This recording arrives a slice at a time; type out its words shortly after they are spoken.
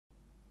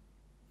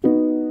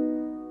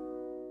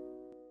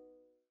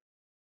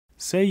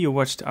Say you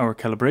watched our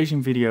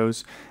calibration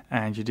videos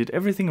and you did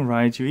everything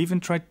right, you even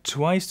tried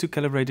twice to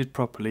calibrate it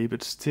properly,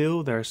 but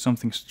still there's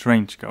something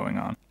strange going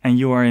on. And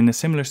you are in a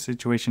similar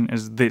situation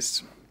as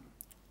this.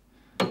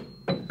 So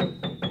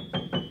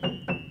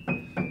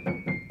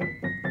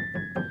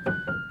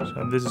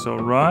this is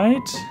all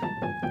right.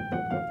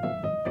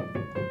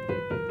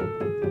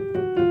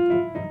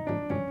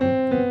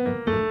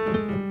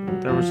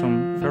 There were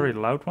some very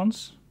loud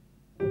ones.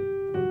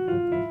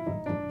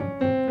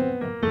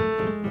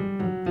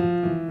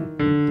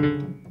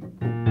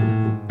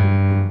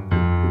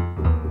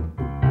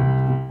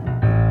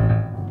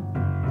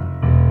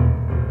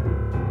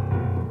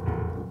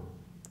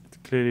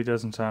 Clearly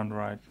doesn't sound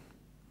right.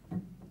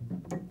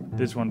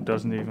 This one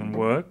doesn't even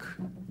work.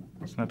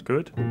 It's not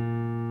good.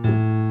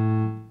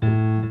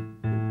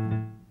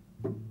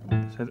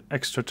 It had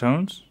extra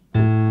tones.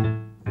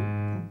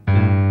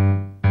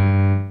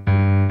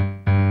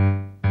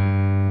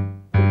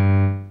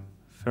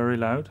 Very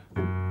loud.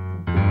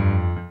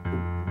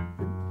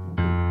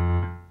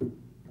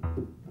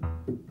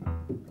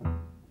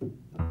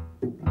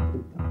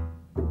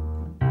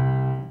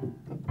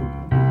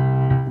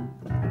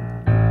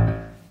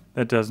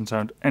 That doesn't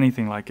sound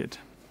anything like it.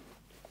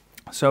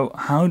 So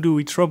how do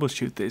we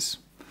troubleshoot this?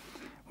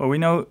 Well, we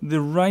know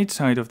the right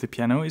side of the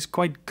piano is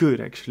quite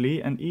good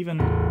actually, and even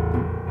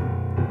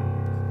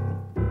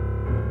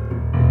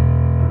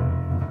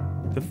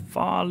the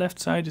far left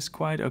side is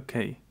quite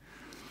okay.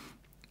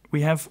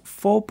 We have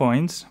 4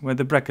 points where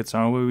the brackets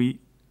are, where we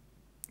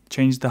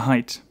change the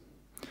height.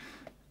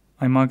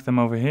 I mark them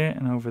over here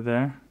and over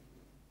there.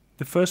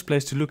 The first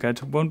place to look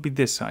at won't be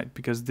this side,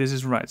 because this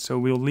is right, so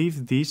we'll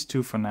leave these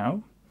two for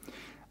now.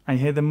 I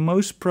hear the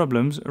most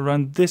problems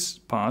around this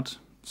part,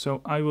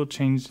 so I will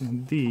change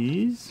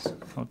these.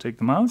 I'll take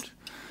them out,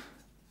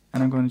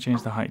 and I'm going to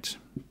change the height.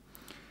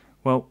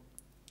 Well,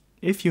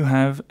 if you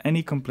have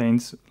any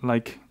complaints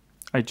like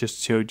I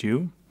just showed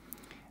you,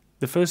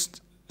 the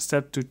first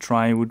step to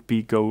try would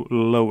be go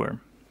lower.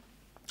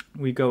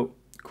 We go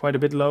quite a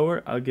bit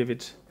lower. I'll give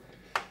it,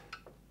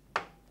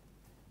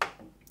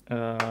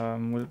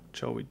 what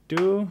shall we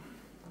do?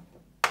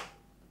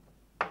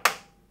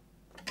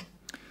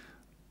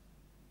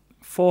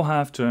 4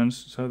 half turns,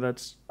 so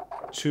that's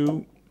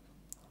 2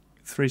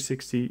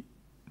 360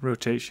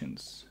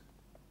 rotations.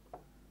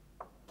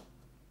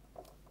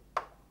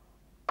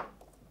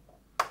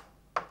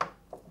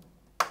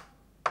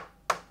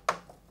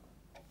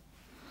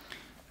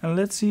 And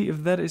let's see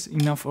if that is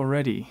enough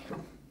already.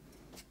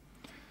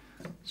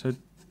 So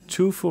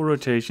 2 full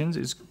rotations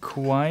is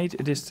quite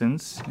a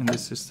distance in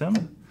this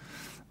system,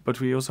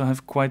 but we also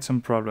have quite some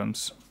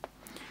problems.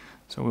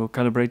 So we'll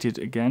calibrate it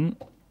again.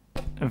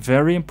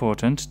 Very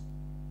important,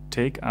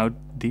 take out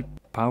the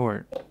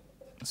power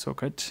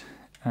socket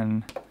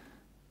and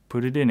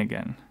put it in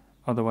again.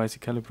 Otherwise the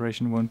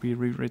calibration won't be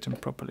rewritten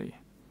properly.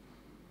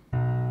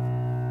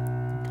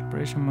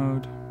 Calibration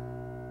mode.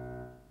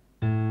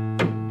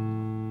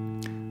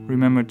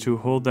 Remember to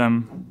hold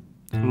them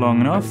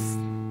long enough,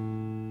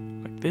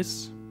 like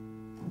this.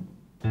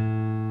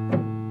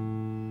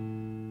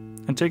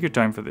 And take your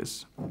time for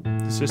this.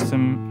 The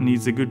system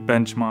needs a good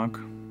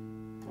benchmark.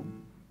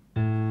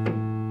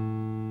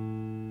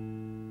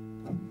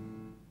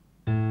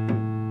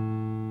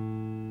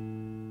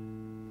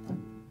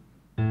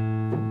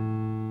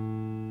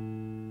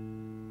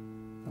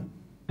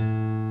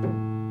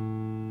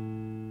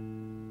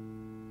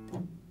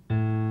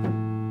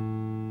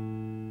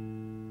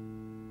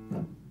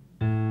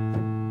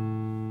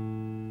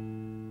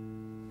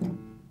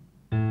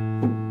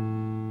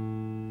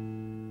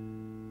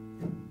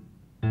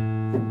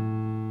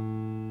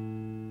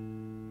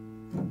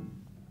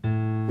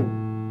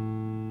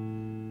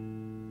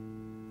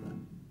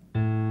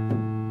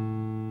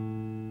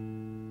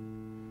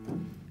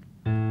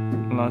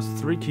 Last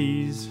 3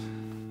 keys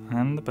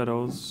and the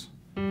pedals.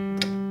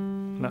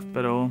 Left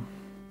pedal,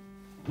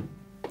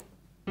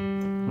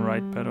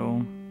 right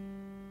pedal.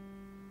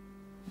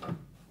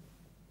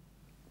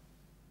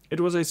 It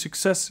was a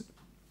success.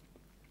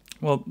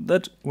 Well,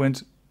 that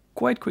went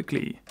quite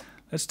quickly.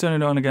 Let's turn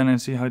it on again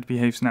and see how it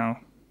behaves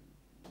now.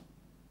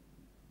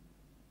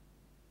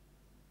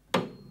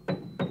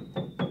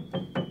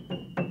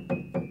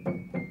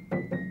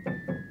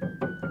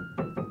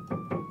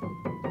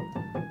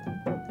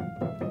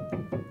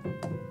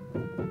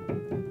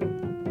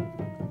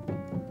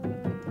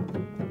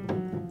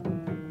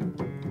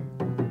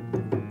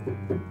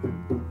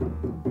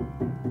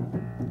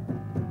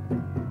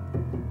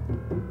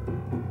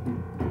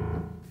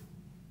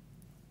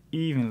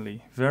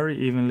 Evenly, very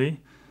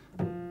evenly.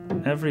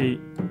 Every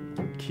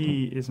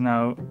key is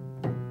now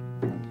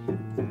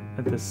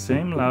at the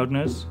same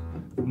loudness.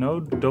 No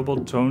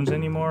double tones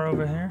anymore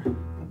over here.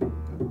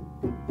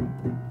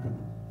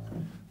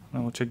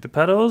 Now we'll check the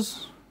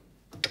pedals.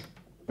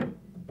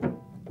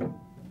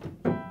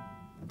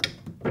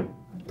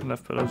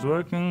 Left pedal is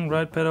working,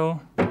 right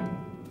pedal.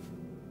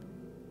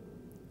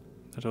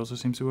 That also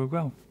seems to work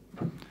well.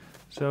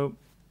 So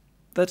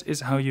that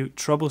is how you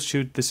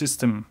troubleshoot the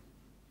system.